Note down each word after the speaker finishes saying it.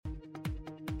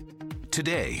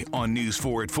Today on News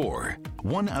 4 at 4,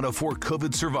 1 out of 4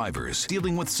 COVID survivors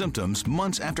dealing with symptoms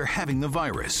months after having the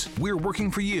virus. We're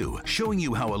working for you, showing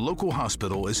you how a local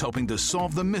hospital is helping to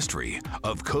solve the mystery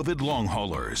of COVID long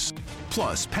haulers.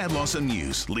 Plus, Pat Lawson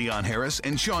News, Leon Harris,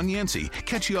 and Sean Yancey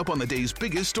catch you up on the day's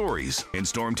biggest stories. And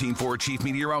Storm Team 4 Chief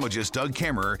Meteorologist Doug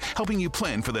Kammerer helping you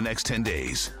plan for the next 10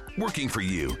 days. Working for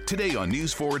you, today on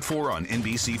News 4 at 4 on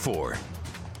NBC4.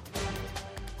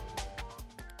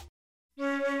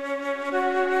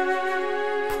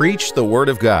 Preach the Word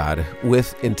of God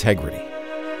with integrity.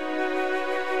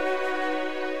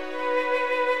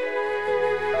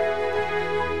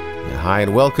 Hi,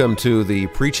 and welcome to the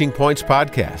Preaching Points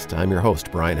Podcast. I'm your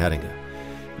host, Brian Hettinga.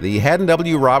 The Haddon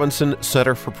W. Robinson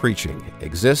Center for Preaching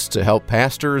exists to help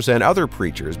pastors and other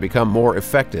preachers become more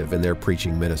effective in their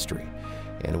preaching ministry.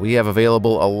 And we have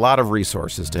available a lot of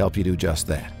resources to help you do just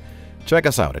that. Check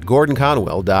us out at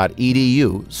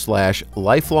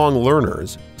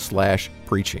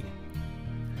gordonconwell.edu/lifelonglearners/preaching.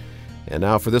 And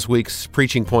now for this week's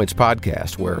Preaching Points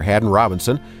podcast, where Haddon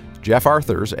Robinson, Jeff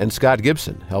Arthurs, and Scott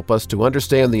Gibson help us to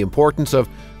understand the importance of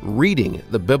reading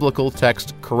the biblical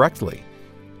text correctly,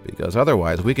 because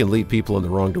otherwise we can lead people in the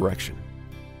wrong direction.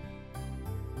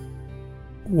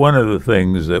 One of the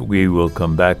things that we will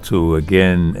come back to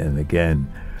again and again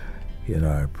in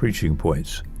our preaching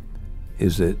points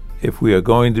is that if we are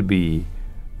going to be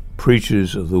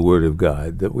preachers of the Word of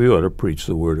God, that we ought to preach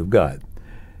the Word of God.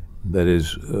 That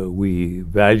is, we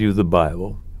value the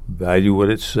Bible, value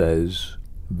what it says,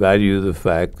 value the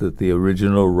fact that the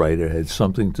original writer had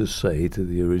something to say to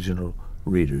the original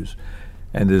readers.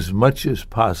 And as much as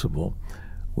possible,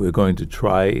 we're going to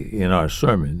try in our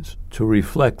sermons to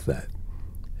reflect that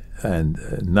and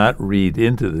not read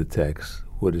into the text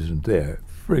what isn't there.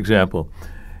 For example,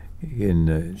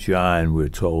 in John, we're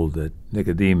told that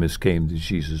Nicodemus came to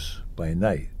Jesus by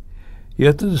night. You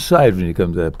have to decide when you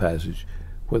come to that passage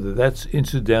whether that's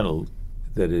incidental,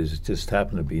 that is, it just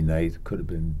happened to be night, could have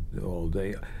been all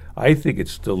day. I think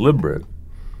it's deliberate,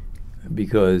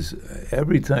 because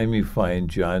every time you find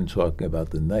John talking about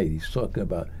the night, he's talking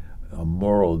about a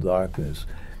moral darkness.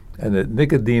 And that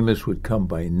Nicodemus would come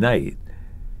by night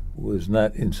was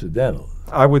not incidental.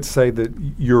 I would say that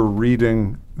you're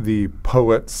reading the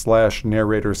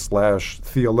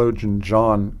poet/narrator/theologian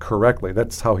John correctly.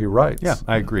 That's how he writes. Yeah,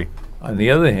 I agree. On the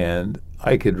other hand,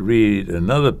 I could read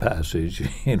another passage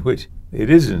in which it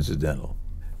is incidental.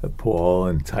 Paul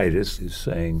in Titus is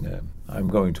saying, I'm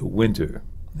going to winter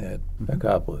at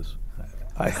Nicopolis.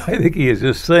 I think he is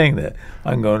just saying that.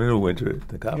 I'm going to winter at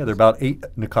Nicopolis. Yeah, there are about 8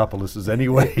 Nicopolises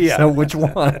anyway, Yeah. so which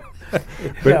one?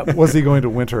 But was he going to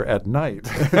winter at night?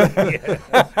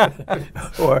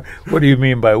 Or what do you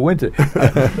mean by winter?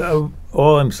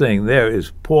 All I'm saying there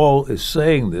is Paul is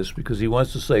saying this because he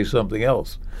wants to say something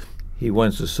else. He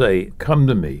wants to say, come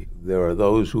to me. There are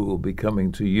those who will be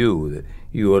coming to you that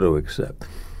you ought to accept.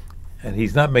 And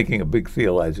he's not making a big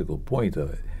theological point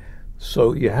of it.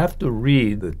 So you have to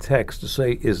read the text to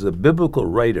say, is the biblical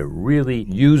writer really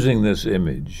using this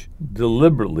image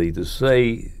deliberately to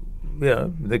say, yeah,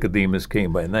 Nicodemus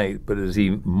came by night, but is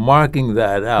he marking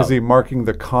that out? Is he marking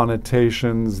the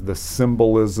connotations, the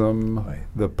symbolism, Right.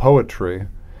 the poetry?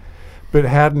 But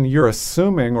Haddon, you're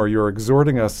assuming, or you're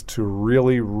exhorting us to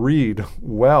really read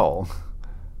well,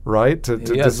 right? To Yes.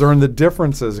 discern the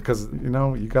differences, because,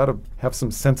 you got to have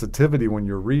some sensitivity when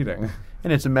you're reading.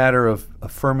 And it's a matter of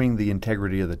affirming the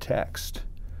integrity of the text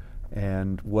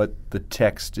and what the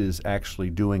text is actually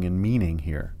doing and meaning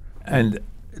here. And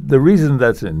the reason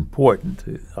that's important,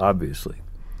 obviously,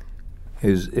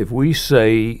 is if we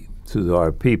say to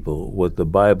our people what the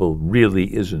Bible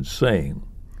really isn't saying,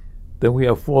 then we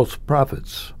have false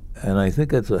prophets. And I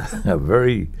think that's a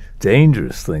very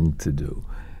dangerous thing to do.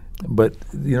 But,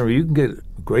 you can get a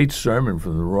great sermon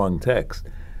from the wrong text,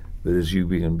 that is, you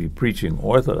can be preaching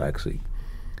orthodoxy.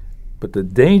 But the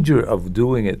danger of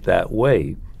doing it that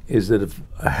way is that if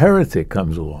a heretic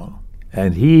comes along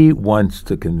and he wants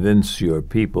to convince your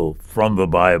people from the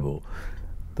Bible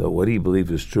that what he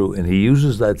believes is true, and he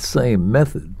uses that same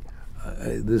method,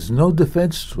 there's no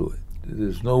defense to it.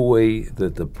 There's no way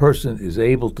that the person is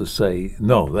able to say,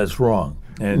 no, that's wrong.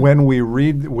 And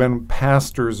when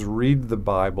pastors read the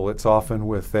Bible, it's often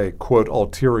with a, quote,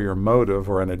 ulterior motive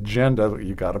or an agenda.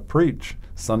 You got to preach.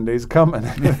 Sunday's coming.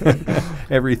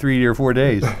 Every 3 or 4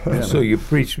 days. Yeah. So you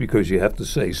preach because you have to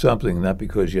say something, not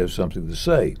because you have something to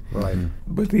say. Right.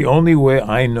 But the only way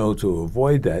I know to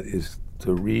avoid that is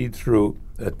to read through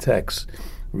a text,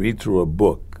 read through a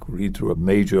book, read through a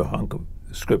major hunk of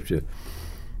Scripture,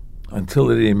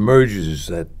 until it emerges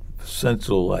that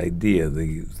central idea,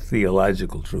 the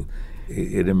theological truth.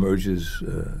 it emerges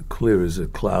clear as a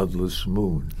cloudless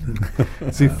moon.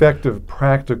 It's effective,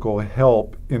 practical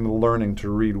help in learning to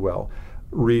read well.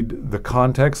 Read the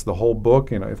context, the whole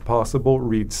book, if possible.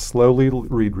 Read slowly,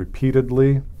 read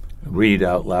repeatedly. Read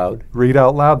out loud. Read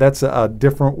out loud. That's a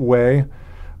different way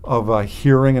of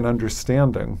hearing and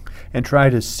understanding. And try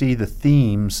to see the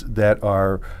themes that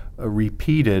are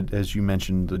repeated, as you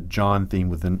mentioned, the John theme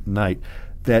with the night,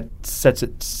 that sets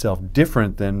itself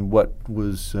different than what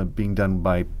was being done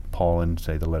by Paul in,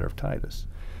 say, the letter of Titus.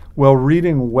 Well,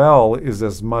 reading well is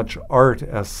as much art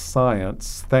as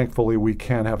science. Thankfully, we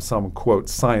can have some, quote,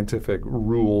 scientific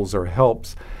rules or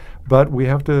helps, but we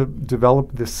have to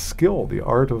develop this skill, the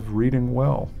art of reading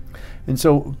well. And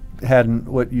so, Haddon,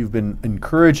 what you've been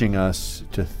encouraging us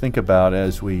to think about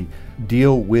as we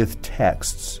deal with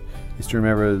texts is to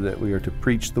remember that we are to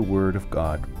preach the Word of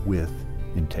God with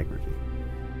integrity.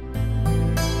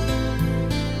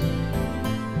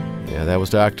 Yeah, that was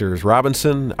Drs.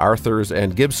 Robinson, Arthurs,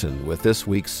 and Gibson with this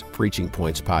week's Preaching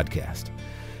Points podcast.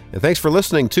 And thanks for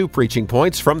listening to Preaching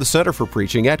Points from the Center for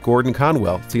Preaching at Gordon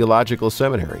Conwell Theological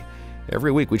Seminary.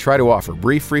 Every week we try to offer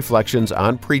brief reflections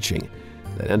on preaching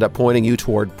that end up pointing you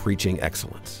toward preaching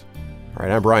excellence. All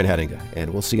right, I'm Brian Hettinga,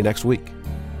 and we'll see you next week.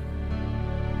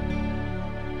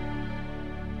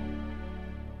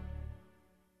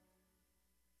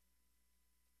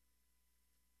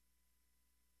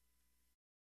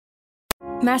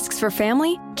 Masks for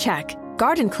family? Check.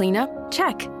 Garden cleanup?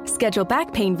 Check. Schedule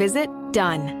back pain visit?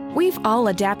 Done. We've all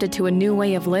adapted to a new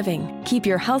way of living. Keep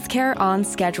your health care on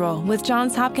schedule with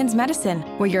Johns Hopkins Medicine,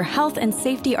 where your health and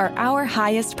safety are our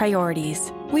highest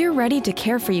priorities. We're ready to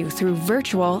care for you through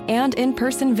virtual and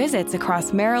in-person visits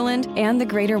across Maryland and the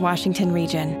greater Washington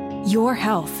region. Your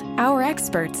health, our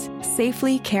experts,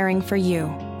 safely caring for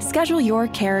you. Schedule your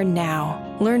care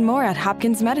now. Learn more at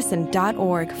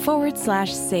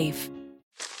hopkinsmedicine.org/safe.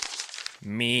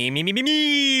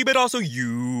 Me, but also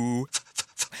you.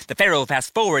 The Pharaoh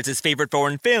fast forwards his favorite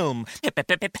foreign film,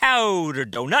 Powder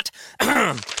Donut.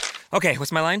 Okay,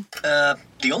 what's my line?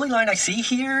 The only line I see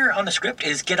here on the script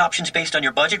is get options based on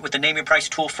your budget with the Name Your Price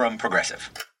tool from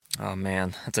Progressive. Oh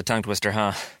man, that's a tongue twister,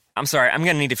 huh? I'm sorry, I'm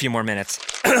gonna need a few more minutes.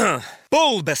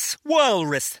 Bulbous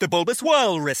Walrus, the Bulbous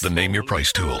Walrus. The Name Your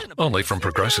Price tool, only from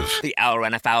Progressive. The owl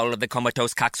ran afoul of the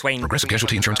comatose coxswain. Progressive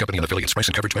Casualty Insurance Company and affiliates. Price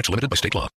and coverage match limited by state law.